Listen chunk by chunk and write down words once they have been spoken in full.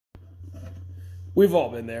We've all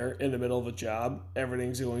been there in the middle of a job.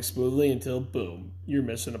 Everything's going smoothly until, boom, you're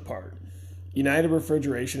missing a part. United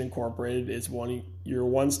Refrigeration Incorporated is your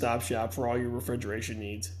one-stop shop for all your refrigeration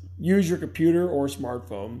needs. Use your computer or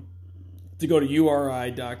smartphone to go to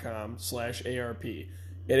uri.com/ARP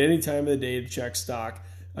at any time of the day to check stock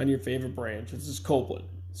on your favorite brand, such as Copeland,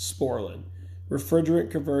 Sporlan,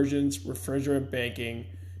 refrigerant conversions, refrigerant banking,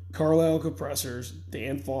 Carlisle compressors,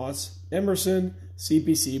 Danfoss, Emerson,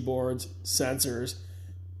 CPC boards, sensors,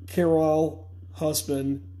 Carroll,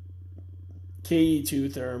 Husband,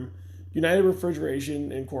 KE2 Therm. United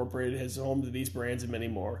Refrigeration Incorporated has home to these brands and many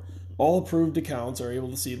more. All approved accounts are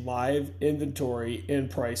able to see live inventory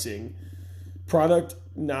and pricing. Product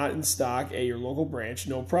not in stock at your local branch,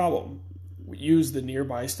 no problem. Use the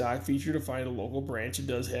nearby stock feature to find a local branch that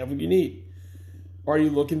does have what you need. Are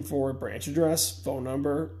you looking for a branch address, phone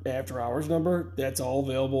number, after hours number? That's all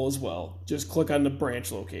available as well. Just click on the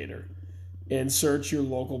branch locator and search your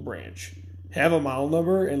local branch. Have a model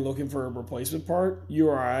number and looking for a replacement part?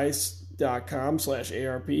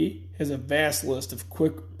 URI.com/ARP has a vast list of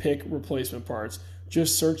quick pick replacement parts.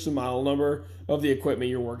 Just search the model number of the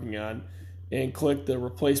equipment you're working on and click the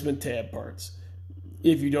replacement tab parts.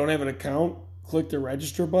 If you don't have an account, click the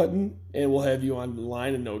register button and we'll have you on the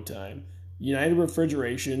line in no time. United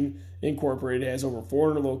Refrigeration Incorporated has over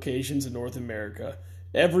 400 locations in North America.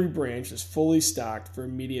 Every branch is fully stocked for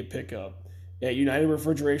immediate pickup. At United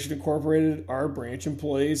Refrigeration Incorporated, our branch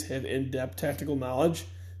employees have in-depth technical knowledge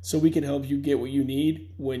so we can help you get what you need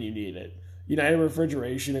when you need it. United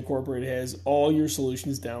Refrigeration Incorporated has all your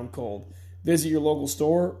solutions down cold. Visit your local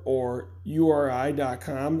store or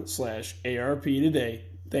uri.com/ARP today.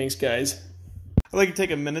 Thanks, guys. I'd like to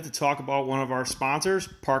take a minute to talk about one of our sponsors,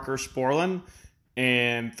 Parker Sporlan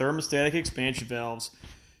and thermostatic expansion valves.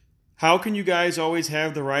 How can you guys always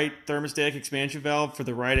have the right thermostatic expansion valve for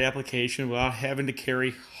the right application without having to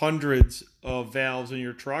carry hundreds of valves in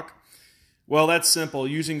your truck? Well, that's simple.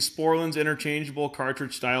 Using Sporlan's interchangeable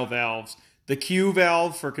cartridge-style valves. The Q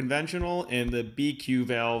valve for conventional and the BQ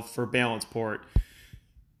valve for balance port.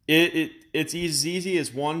 It's as easy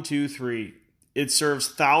as 1, 2, 3. It serves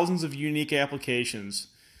thousands of unique applications.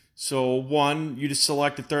 So 1, you just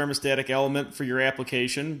select the thermostatic element for your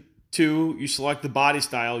application. 2, you select the body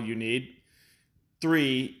style you need.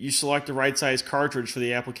 3, you select the right size cartridge for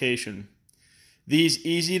the application. These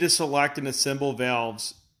easy to select and assemble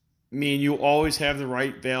valves mean you always have the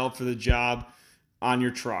right valve for the job on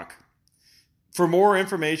your truck. For more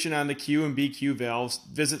information on the Q and BQ valves,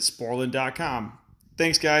 visit Sporlan.com.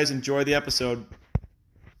 Thanks, guys. Enjoy the episode.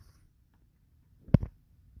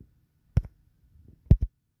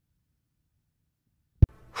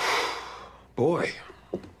 Boy,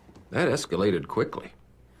 that escalated quickly.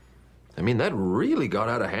 I mean, that really got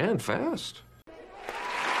out of hand fast.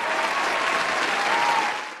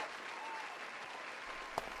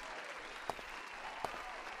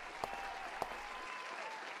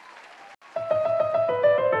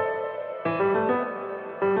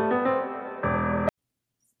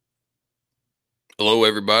 Hello,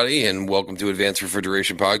 everybody, and welcome to Advanced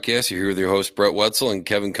Refrigeration Podcast. You're here with your host, Brett Wetzel and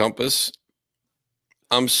Kevin Compass.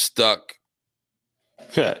 I'm stuck.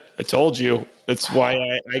 I told you. That's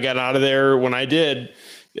why I got out of there when I did.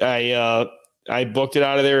 I booked it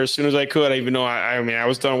out of there as soon as I could. Even though I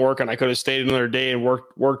was done working, I could have stayed another day and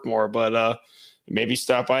worked more, but maybe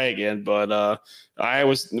stop by again. But I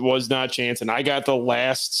was not chancing. I got the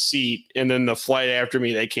last seat, and then the flight after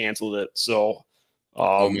me, they canceled it. So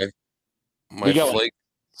my got flight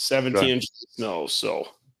 17 inches of snow. So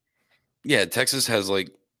yeah, Texas has like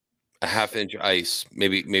a half-inch ice,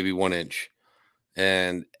 maybe 1 inch.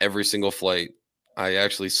 And every single flight, I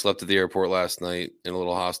actually slept at the airport last night in a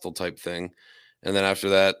little hostel type thing. And then after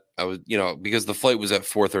that, I was, because the flight was at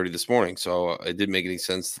 4:30 this morning. So it didn't make any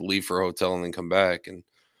sense to leave for a hotel and then come back. And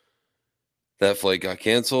that flight got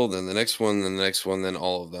canceled. And the next one, then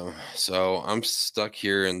all of them. So I'm stuck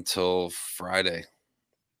here until Friday.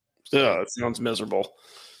 yeah, it sounds miserable.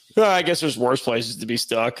 I guess there's worse places to be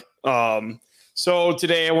stuck. So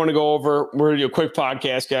today I want to go over, we're going to do a quick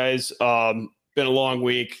podcast, guys. Been a long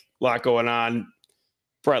week, a lot going on.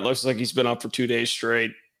 Brett looks like he's been up for 2 days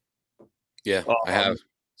straight. Yeah, I have.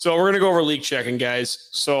 So we're going to go over leak checking, guys.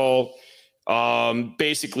 So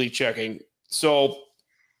basically checking. So,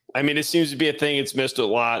 I mean, it seems to be a thing. It's missed a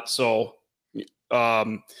lot. So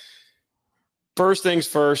first things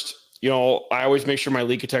first, I always make sure my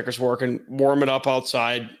leak detector's working, warm it up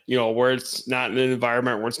outside, where it's not in an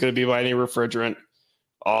environment where it's going to be by any refrigerant.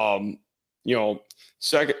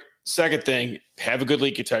 Second thing, have a good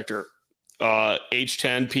leak detector.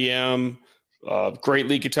 H10 PM, great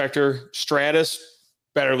leak detector. Stratus,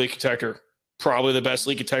 better leak detector. probably the best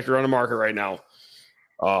leak detector on the market right now.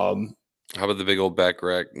 How about the big old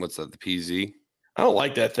Bacharach? What's that? The PZ? I don't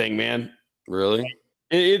like that thing, man. Really?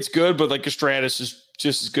 It's good, but like a Stratus is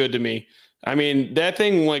just as good to me. I mean, that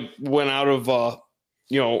thing like went out of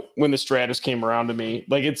when the Stratus came around to me.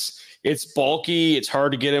 Like it's bulky, it's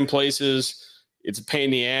hard to get in places, it's a pain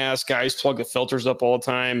in the ass. Guys plug the filters up all the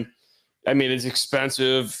time. I mean, it's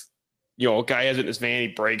expensive. A guy has it in his van, he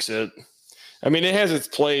breaks it. I mean, it has its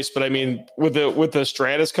place, but I mean, with the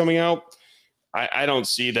Stratus coming out, I don't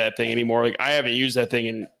see that thing anymore. Like I haven't used that thing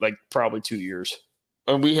in like probably 2 years.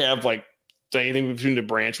 And we have like anything between the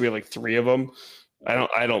branch, we have like 3 of them.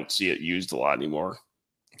 I don't see it used a lot anymore.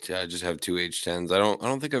 Yeah, I just have 2 H10s. I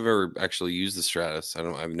don't think I've ever actually used the Stratus.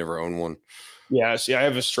 I've never owned one. Yeah, see, I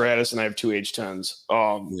have a Stratus and I have 2 H10s.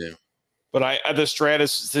 Yeah. But the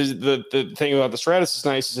Stratus, the thing about the Stratus is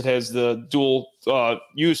nice is it has the dual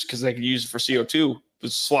use because I could use it for CO2.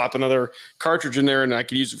 Just slap another cartridge in there and I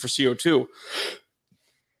could use it for CO2.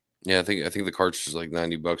 Yeah, I think the cartridge is like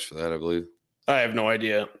 $90 for that, I believe. I have no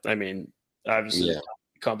idea. I mean, obviously the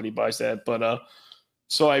company buys that, but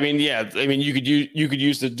so I mean, yeah, I mean you could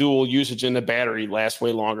use the dual usage and the battery lasts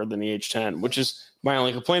way longer than the H10, which is my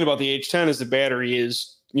only complaint about the H10 is the battery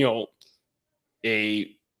is,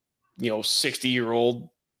 a 60-year-old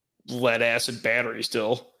lead acid battery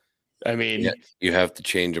still. I mean, yeah, you have to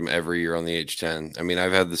change them every year on the H10. I mean,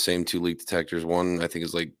 I've had the same 2 leak detectors. One I think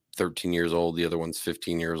is like 13 years old. The other one's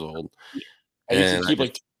 15 years old. I used to keep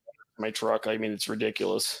like my truck. I mean, it's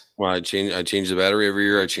ridiculous. Well, I change the battery every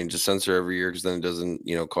year. I change the sensor every year because then it doesn't,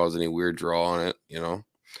 cause any weird draw on it.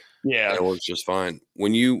 Yeah, and it works just fine.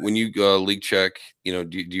 When you leak check, do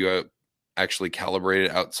you actually calibrate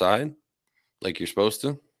it outside like you're supposed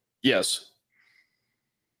to? Yes.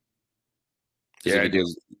 Yeah,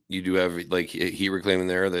 because you do have like heat reclaiming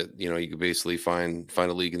there that you could basically find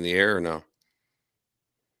a leak in the air or no?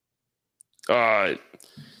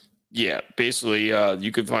 Yeah, basically,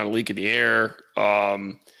 you could find a leak in the air.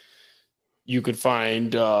 You could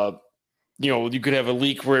find, you could have a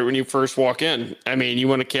leak where when you first walk in. I mean, you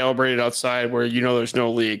want to calibrate it outside where there's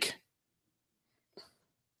no leak.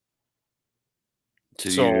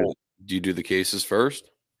 So do you do the cases first?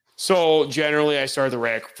 So generally, I start the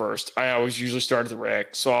rack first. I always usually start at the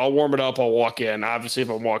rack. So I'll warm it up. I'll walk in. Obviously, if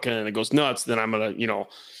I'm walking in and it goes nuts, then I'm gonna,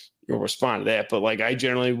 respond to that. But like I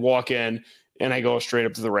generally walk in and I go straight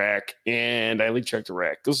up to the rack and I leak check the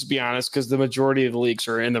rack. Let's be honest, because the majority of the leaks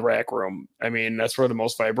are in the rack room. I mean, that's where the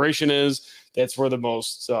most vibration is. That's where the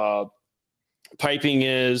most piping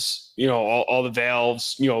is. All the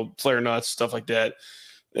valves, flare nuts, stuff like that.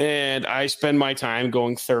 And I spend my time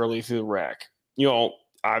going thoroughly through the rack.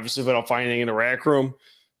 Obviously, if I don't find anything in the rack room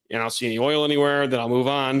and I don't see any oil anywhere, then I'll move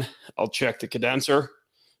on. I'll check the condenser.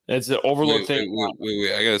 It's the overlook thing.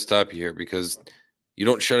 Wait. I got to stop you here because you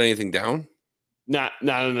don't shut anything down? Not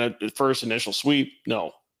in the first initial sweep.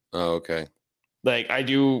 No. Oh, okay. Like I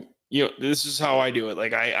do, this is how I do it.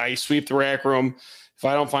 Like I sweep the rack room. If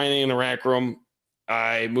I don't find anything in the rack room,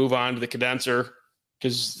 I move on to the condenser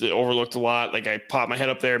because it overlooked a lot. Like I pop my head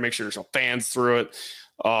up there, make sure there's no fans through it.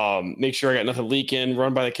 Make sure I got nothing leaking,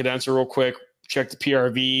 run by the condenser real quick, check the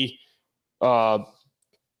PRV,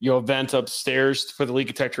 vent upstairs for the leak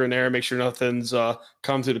detector in there, make sure nothing's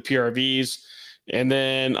come through the PRVs. And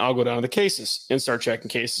then I'll go down to the cases and start checking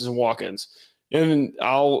cases and walk-ins. And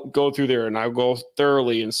I'll go through there and I'll go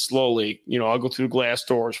thoroughly and slowly. I'll go through glass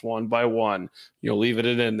doors one by one, leave it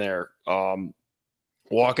in there.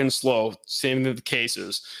 Walking slow, same with the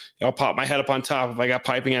cases. I'll pop my head up on top. If I got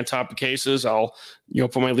piping on top of cases, I'll,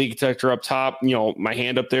 put my leak detector up top, my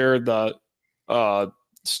hand up there. The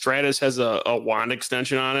Stratus has a wand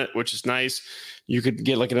extension on it, which is nice. You could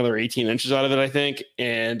get like another 18 inches out of it, I think.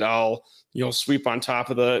 And I'll, sweep on top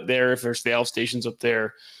of there if there's valve stations up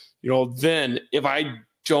there. Then if I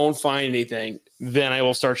don't find anything, then I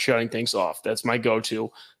will start shutting things off. That's my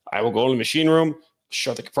go-to. I will go to the machine room,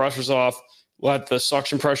 shut the compressors off, let the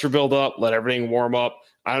suction pressure build up, let everything warm up.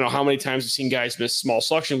 I don't know how many times I've seen guys miss small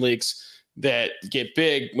suction leaks that get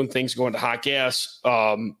big when things go into hot gas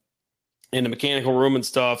in the mechanical room and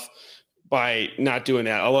stuff by not doing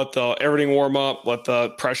that. I'll let everything warm up, let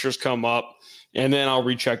the pressures come up, and then I'll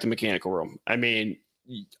recheck the mechanical room. I mean,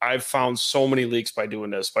 I've found so many leaks by doing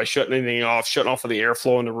this, by shutting anything off, shutting off of the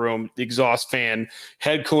airflow in the room, the exhaust fan,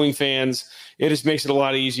 head cooling fans. It just makes it a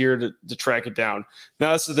lot easier to track it down.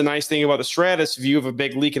 Now, this is the nice thing about the Stratus. If you have a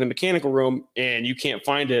big leak in the mechanical room and you can't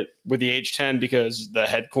find it with the H10 because the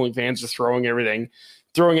head cooling fans are throwing it in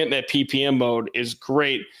that PPM mode is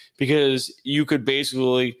great because you could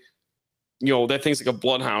basically, that thing's like a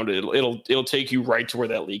bloodhound. It'll take you right to where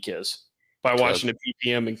that leak is by watching the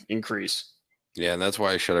PPM increase. Yeah, and that's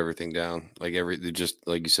why I shut everything down. Like it just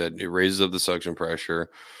like you said, it raises up the suction pressure,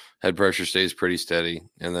 head pressure stays pretty steady,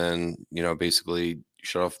 and then basically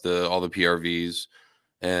shut off all the PRVs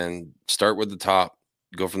and start with the top.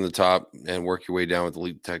 Go from the top and work your way down with the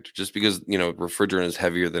leak detector. Just because refrigerant is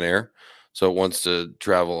heavier than air, so it wants to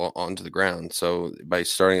travel onto the ground. So by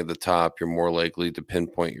starting at the top, you're more likely to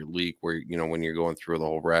pinpoint your leak where when you're going through the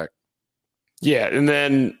whole rack. Yeah, and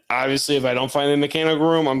then obviously if I don't find the mechanical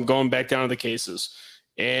room, I'm going back down to the cases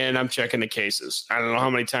and I'm checking the cases. I don't know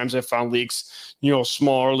how many times I've found leaks,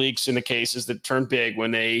 smaller leaks in the cases that turn big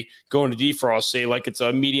when they go into defrost, say like it's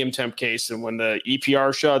a medium temp case, and when the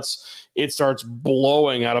EPR shuts, it starts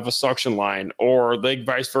blowing out of a suction line, or like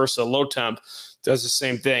vice versa, low temp does the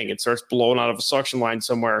same thing. It starts blowing out of a suction line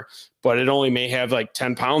somewhere, but it only may have like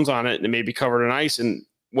 10 pounds on it and it may be covered in ice. And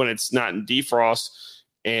when it's not in defrost,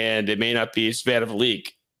 and it may not be as bad of a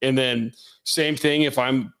leak. And then same thing if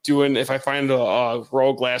I find a row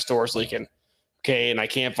of glass doors leaking, okay, and I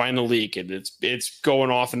can't find the leak and it's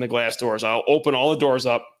going off in the glass doors, I'll open all the doors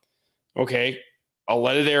up, okay, I'll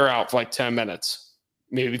let it air out for like 10 minutes,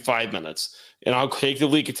 maybe 5 minutes, and I'll take the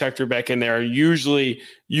leak detector back in there. Usually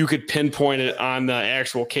you could pinpoint it on the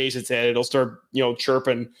actual case it's at. It'll start,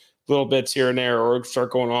 chirping little bits here and there, or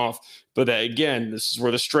start going off. But that, again, this is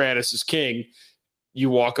where the Stratus is king. You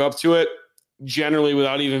walk up to it, generally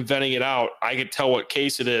without even venting it out, I could tell what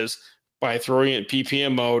case it is by throwing it in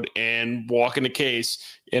PPM mode and walking the case.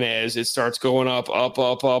 And as it starts going up,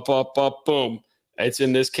 boom, it's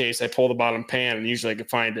in this case. I pull the bottom pan and usually I can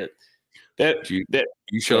find it. Do you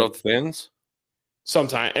shut off the fans?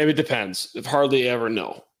 Sometimes. It depends. Hardly ever,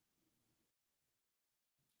 no.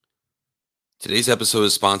 Today's episode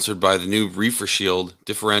is sponsored by the new Reefer Shield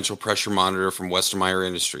differential pressure monitor from Westermeyer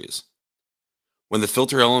Industries. When the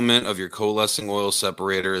filter element of your coalescing oil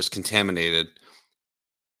separator is contaminated,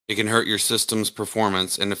 it can hurt your system's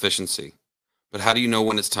performance and efficiency. But how do you know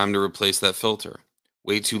when it's time to replace that filter?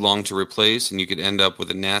 Wait too long to replace and you could end up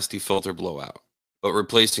with a nasty filter blowout. But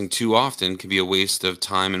replacing too often can be a waste of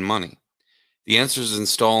time and money. The answer is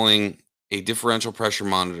installing a differential pressure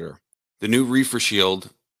monitor. The new Reefer Shield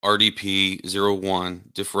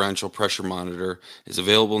RDP-01 differential pressure monitor is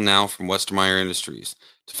available now from Westermeyer Industries.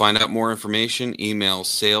 To find out more information, email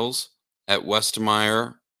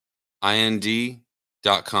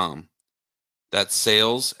sales@westermeyerind.com. That's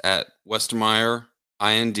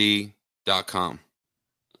sales@westermeyerind.com.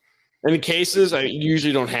 In the cases, I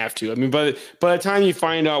usually don't have to. I mean, by the time you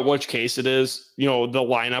find out which case it is, the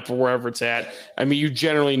lineup or wherever it's at, I mean, you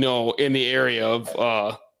generally know in the area of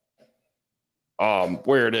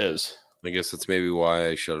where it is. I guess that's maybe why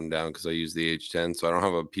I shut them down, because I use the H10, so I don't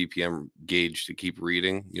have a PPM gauge to keep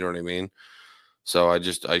reading. You know what I mean? So I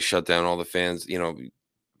shut down all the fans.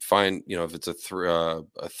 Find if it's a three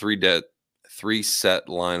set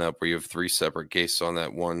lineup where you have three separate cases on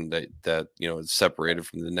that one that is separated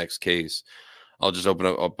from the next case, I'll just open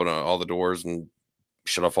all the doors and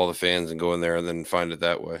shut off all the fans and go in there and then find it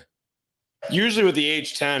that way. Usually with the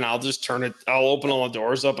H10, I'll open all the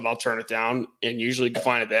doors up and I'll turn it down, and usually you can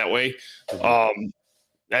find it that way. I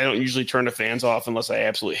don't usually turn the fans off unless I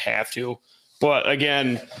absolutely have to. But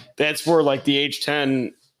again, that's where like the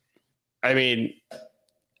H10, I mean,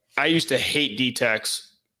 I used to hate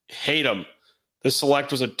D-Techs, hate them. The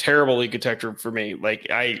Select was a terrible leak detector for me. Like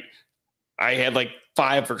I had like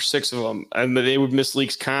 5 or 6 of them, and they would miss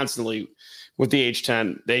leaks constantly. With the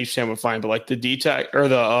H10, the H10 would fine, but like the D-Tech or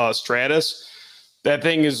the Stratus, that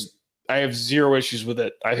thing is, I have 0 issues with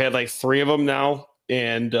it. I've had like 3 of them now,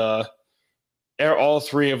 and all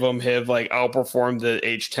 3 of them have like outperformed the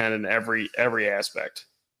H10 in every aspect.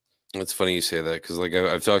 It's funny you say that, because like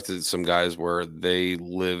I've talked to some guys where they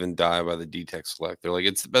live and die by the D-Tech Select. They're like,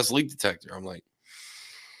 it's the best leak detector. I'm like,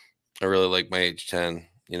 I really like my H10,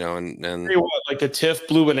 and like the TIFF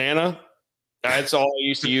Blue Banana. That's all I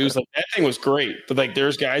used to use. Like that thing was great, but like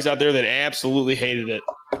there's guys out there that absolutely hated it.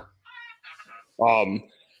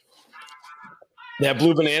 That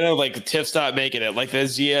Blue Banana, like the TIFF stopped making it. Like the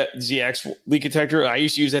ZX leak detector, I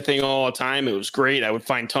used to use that thing all the time. It was great. I would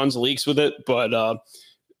find tons of leaks with it, but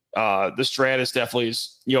the Stratus definitely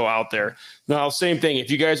is out there. Now, same thing.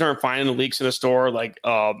 If you guys aren't finding the leaks in a store, like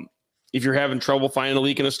if you're having trouble finding a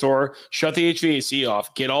leak in a store, shut the HVAC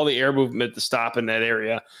off. Get all the air movement to stop in that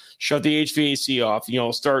area. Shut the HVAC off.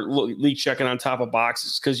 Start leak checking on top of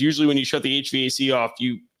boxes, because usually when you shut the HVAC off,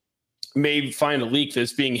 you may find a leak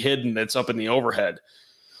that's being hidden that's up in the overhead.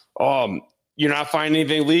 You're not finding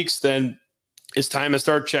anything leaks, then it's time to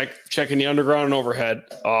start checking the underground and overhead.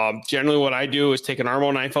 Generally, what I do is take an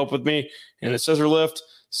Armo knife up with me and a scissor lift,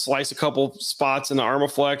 slice a couple spots in the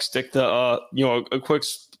Armaflex, stick the a quick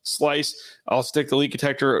slice, I'll stick the leak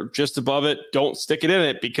detector just above it. Don't stick it in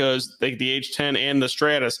it because the H10 and the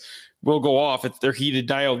Stratus will go off if they're heated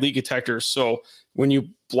diode leak detectors. So when you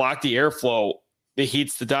block the airflow, it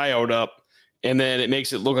heats the diode up and then it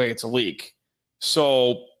makes it look like it's a leak.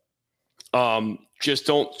 So just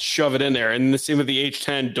don't shove it in there. And the same with the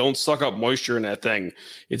H10, don't suck up moisture in that thing.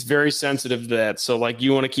 It's very sensitive to that. So like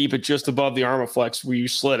you want to keep it just above the Armaflex where you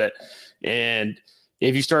slid it. And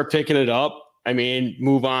if you start picking it up, I mean,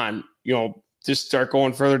 move on, just start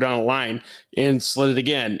going further down the line and slit it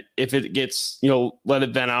again. If it gets, let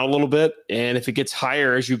it vent out a little bit. And if it gets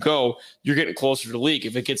higher as you go, you're getting closer to the leak.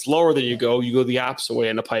 If it gets lower than you go the opposite way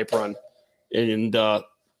in the pipe run. And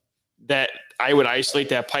that I would isolate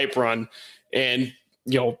that pipe run and,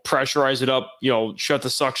 pressurize it up, shut the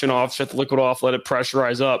suction off, shut the liquid off, let it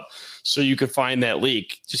pressurize up so you could find that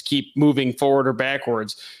leak. Just keep moving forward or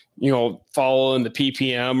backwards, following the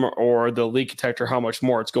PPM or the leak detector, how much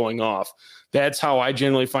more it's going off. That's how I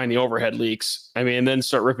generally find the overhead leaks. I mean, and then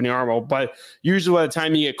start ripping the Armo. But usually by the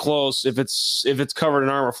time you get close, if it's covered in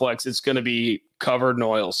Armaflex, it's going to be covered in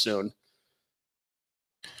oil soon.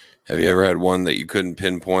 Have you ever had one that you couldn't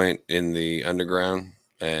pinpoint in the underground?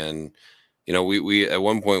 And we at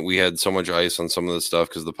one point we had so much ice on some of the stuff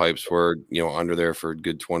because the pipes were under there for a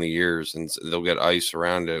good 20 years, and they'll get ice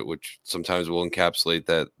around it, which sometimes will encapsulate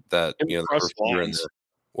that the lines.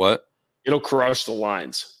 What? It'll crush the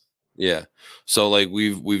lines. Yeah. So like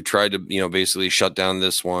we've tried to basically shut down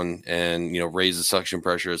this one and raise the suction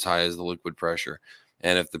pressure as high as the liquid pressure,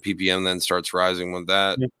 and if the PPM then starts rising with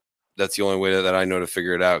that, that's the only way that I know to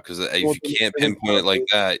figure it out. Because if you can't pinpoint it like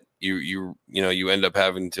that, you end up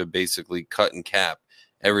having to basically cut and cap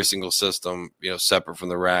every single system, separate from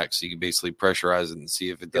the rack, so you can basically pressurize it and see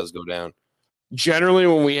if it does go down. Generally,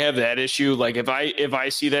 when we have that issue, like if I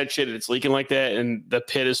see that shit and it's leaking like that and the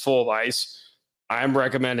pit is full of ice, I'm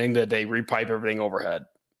recommending that they repipe everything overhead.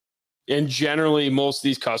 And generally, most of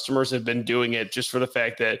these customers have been doing it just for the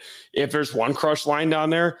fact that if there's one crush line down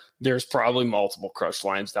there, there's probably multiple crush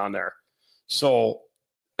lines down there. So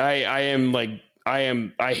I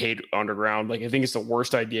hate underground. Like I think it's the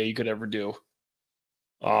worst idea you could ever do.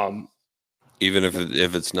 Even if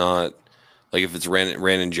it's not, like if it's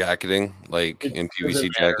ran in jacketing, like in PVC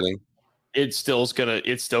jacketing, it's still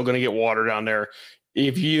gonna get water down there.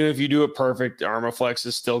 If you do it perfect, Armaflex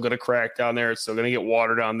is still gonna crack down there. It's still gonna get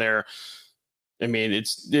water down there. I mean,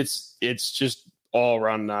 it's just all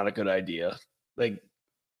around not a good idea. Like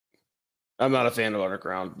I'm not a fan of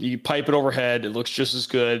underground. You pipe it overhead, it looks just as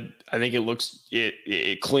good. I think it looks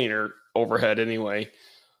it cleaner overhead anyway.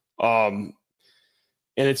 And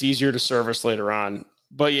it's easier to service later on.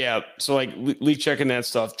 But yeah, so like leak checking that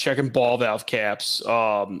stuff, checking ball valve caps,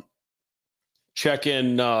 check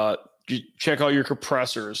out your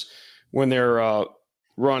compressors when they're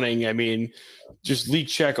running. I mean, just leak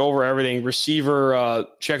check over everything. Receiver,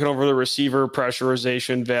 checking over the receiver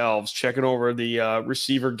pressurization valves, checking over the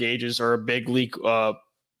receiver gauges are a big leak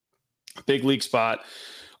spot.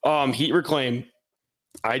 Heat reclaim.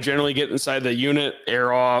 I generally get inside the unit,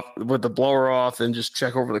 air off with the blower off, and just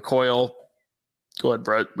check over the coil. Go ahead,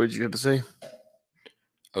 Brett. What did you have to say?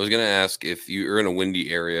 I was going to ask if you're in a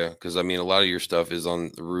windy area, because I mean, a lot of your stuff is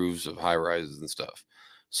on the roofs of high rises and stuff.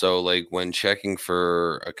 So like when checking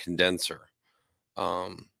for a condenser,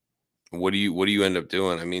 what do you end up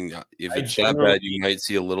doing? I mean, if it's that bad, you might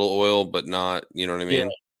see a little oil, but not, you know what I mean?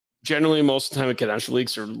 Yeah. Generally, most of the time, condenser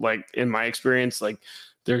leaks are like, in my experience, like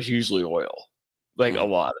there's usually oil, like a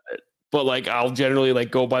lot of it. But like I'll generally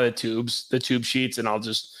like go by the tube sheets, and I'll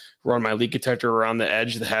just run my leak detector around the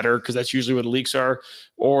edge of the header because that's usually where the leaks are,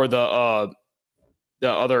 or the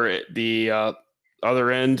other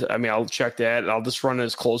end. I mean, I'll check that and I'll just run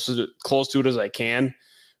as close to it as I can,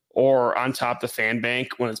 or on top of the fan bank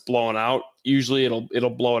when it's blowing out. Usually it'll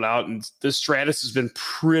blow it out, and this Stratus has been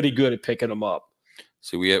pretty good at picking them up.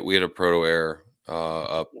 So we had a Proto Air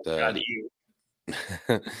up there.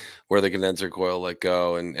 Where the condenser coil let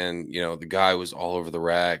go, and the guy was all over the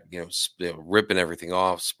rack, ripping everything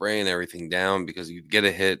off, spraying everything down because you'd get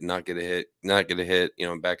a hit, not get a hit,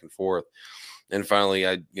 back and forth. And finally,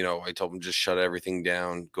 I told him just shut everything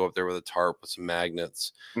down, go up there with a tarp with some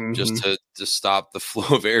magnets, just to stop the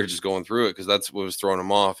flow of air just going through it, because that's what was throwing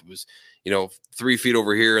him off. It was 3 feet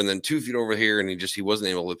over here and then 2 feet over here, and he wasn't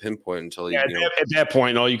able to pinpoint until he. Yeah, at that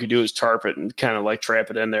point, all you could do is tarp it and kind of like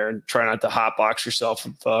trap it in there and try not to hot box yourself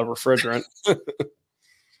with refrigerant.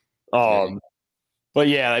 But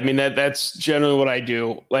yeah, I mean that's generally what I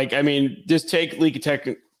do. Like, I mean, just take leak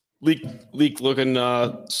looking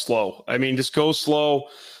slow. I mean, just go slow.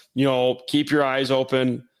 Keep your eyes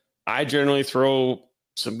open. I generally throw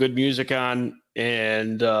some good music on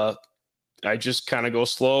and I just kind of go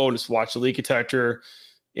slow and just watch the leak detector.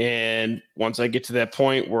 And once I get to that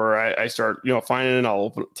point where I start, finding it,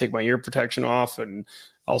 I'll take my ear protection off and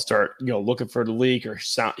I'll start, looking for the leak or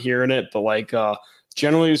hearing it. But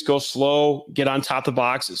generally just go slow, get on top of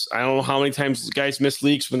boxes. I don't know how many times guys miss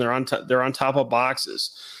leaks when they're on top of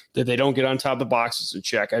boxes that they don't get on top of boxes and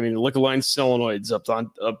check. I mean, the Liquid Line solenoids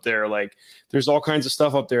up there. Like, there's all kinds of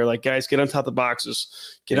stuff up there. Like, guys, get on top of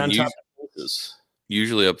boxes, get on top of boxes.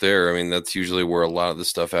 Usually up there, I mean, that's usually where a lot of the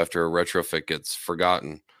stuff after a retrofit gets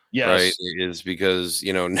forgotten. Yes. Right, is because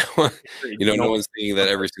no one's thinking that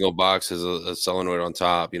every single box has a solenoid on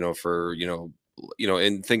top.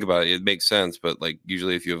 And think about it, it makes sense. But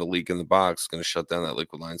usually, if you have a leak in the box, it's going to shut down that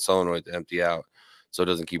Liquid Line solenoid to empty out, so it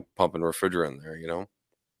doesn't keep pumping refrigerant there.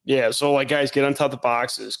 Yeah, so guys, get on top of the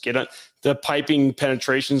boxes, get on the piping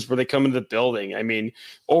penetrations where they come into the building. I mean,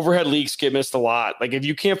 overhead leaks get missed a lot. If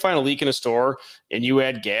you can't find a leak in a store and you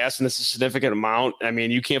add gas and it's a significant amount, I mean,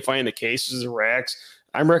 you can't find the cases or racks.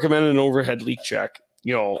 I'm recommending an overhead leak check,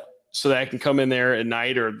 so that I can come in there at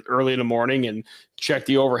night or early in the morning and check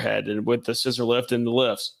the overhead and with the scissor lift and the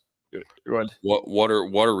lifts. Go ahead.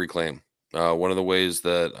 Water reclaim. One of the ways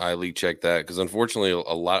that I leak check that, because unfortunately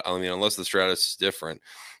unless the Stratus is different,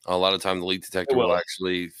 a lot of time the leak detector will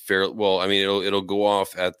actually it'll go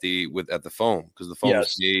off at the foam, because the foam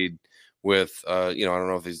is made with I don't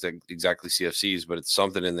know if it's exactly CFCs, but it's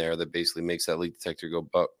something in there that basically makes that leak detector go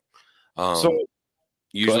buck.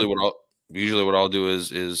 Usually what I'll do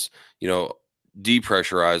is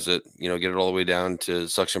depressurize it, get it all the way down to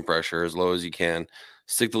suction pressure as low as you can,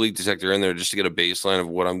 stick the leak detector in there just to get a baseline of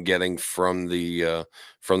what I'm getting from the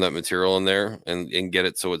from that material in there, and get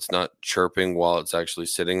it so it's not chirping while it's actually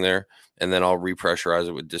sitting there. And then I'll repressurize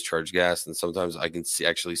it with discharge gas, and sometimes I can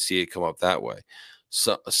actually see it come up that way.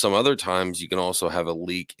 So some other times you can also have a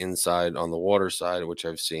leak inside on the water side, which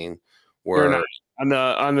I've seen where on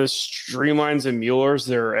the Streamlines and Muellers,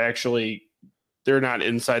 they're not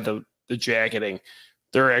inside the jacketing.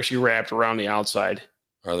 They're actually wrapped around the outside.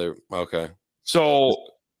 Are they? Okay. So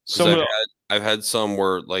I've had some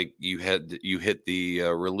where you hit the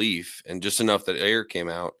relief and just enough that air came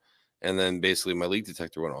out, and then basically my leak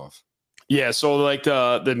detector went off. Yeah, so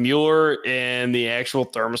the Mueller and the actual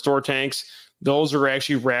Thermistor tanks, those are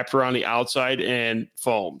actually wrapped around the outside and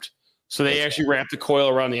foamed. So they actually wrap the coil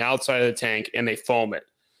around the outside of the tank and they foam it.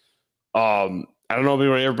 I don't know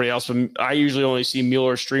about everybody else, but I usually only see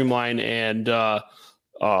Mueller, Streamline, and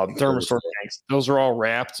Thermistor tanks. Those are all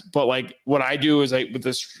wrapped. But what I do is with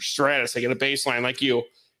the Stratus, I get a baseline like you.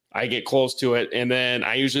 I get close to it, and then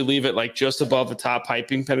I usually leave it just above the top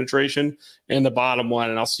piping penetration and the bottom one,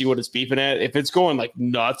 and I'll see what it's beeping at. If it's going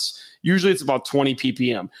nuts, usually it's about 20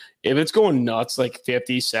 ppm. If it's going nuts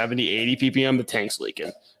 50, 70, 80 ppm, the tank's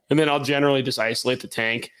leaking. And then I'll generally just isolate the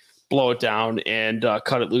tank, blow it down, and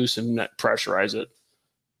cut it loose and pressurize it.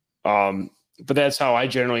 But that's how I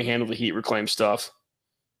generally handle the heat reclaim stuff.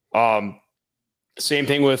 Same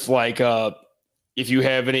thing with if you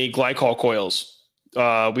have any glycol coils.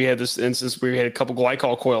 We had this instance where we had a couple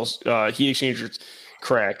glycol coils, heat exchangers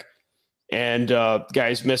crack, and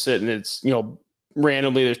guys miss it, and it's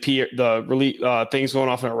randomly there's things going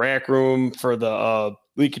off in a rack room for the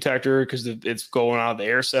leak detector because it's going out of the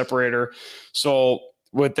air separator. So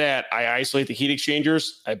with that, I isolate the heat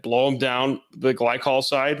exchangers, I blow them down the glycol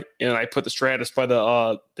side, and I put the Stratus by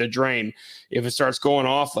the drain. If it starts going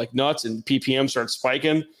off like nuts and ppm starts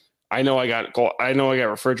spiking, I know I got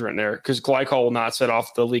refrigerant there because glycol will not set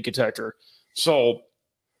off the leak detector. So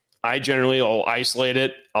I generally will isolate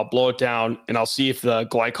it, I'll blow it down, and I'll see if the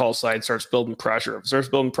glycol side starts building pressure. If it starts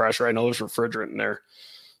building pressure, I know there's refrigerant in there.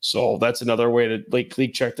 So that's another way to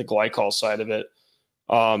leak check the glycol side of it.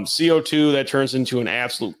 CO2, that turns into an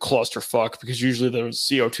absolute clusterfuck because usually the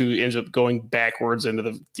CO2 ends up going backwards into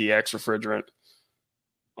the DX refrigerant.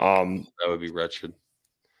 That would be wretched.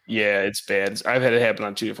 Yeah, it's bad. I've had it happen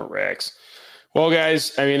on 2 different racks. Well,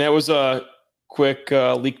 guys, I mean, that was a quick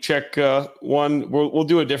leak check one. We'll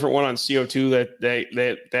do a different one on CO2.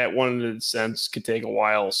 That one, in a sense, could take a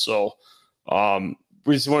while. So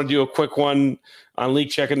we just want to do a quick one on leak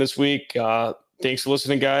checking this week. Thanks for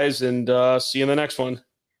listening, guys, and see you in the next one.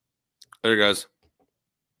 Later, guys.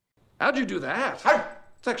 How'd you do that?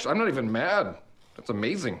 It's actually, I'm not even mad. That's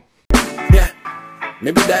amazing. Yeah,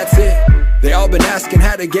 maybe that's it. They all been asking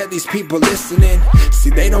how to get these people listening. See,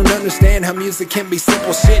 they don't understand how music can be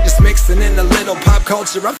simple shit. Just mixing in a little pop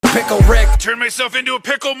culture. I'm Pickle Rick. Turn myself into a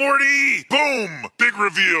pickle, Morty. Boom! Big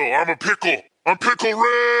reveal. I'm a pickle. I'm Pickle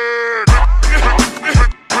Rick. Pickle Rick.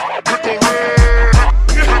 Pickle Rick.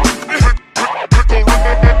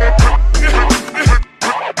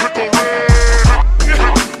 Pickle Rick.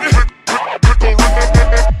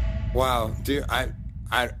 Wow, dude, I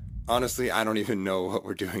honestly, I don't even know what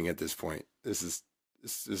we're doing at this point. This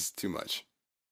is too much.